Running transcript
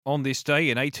On this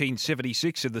day in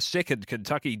 1876 in the Second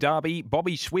Kentucky Derby,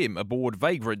 Bobby Swim aboard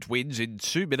Vagrant wins in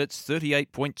 2 minutes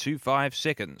 38.25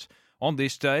 seconds. On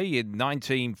this day in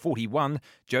 1941,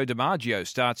 Joe DiMaggio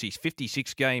starts his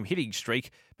 56-game hitting streak,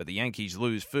 but the Yankees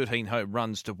lose 13 home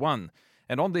runs to 1.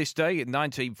 And on this day in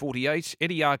 1948,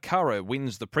 Eddie Arcaro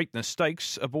wins the Preakness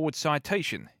Stakes aboard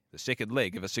Citation, the second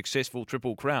leg of a successful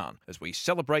Triple Crown. As we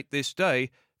celebrate this day,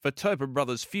 for Tobin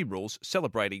Brothers Funerals,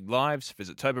 celebrating lives,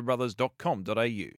 visit tobinbrothers.com.au.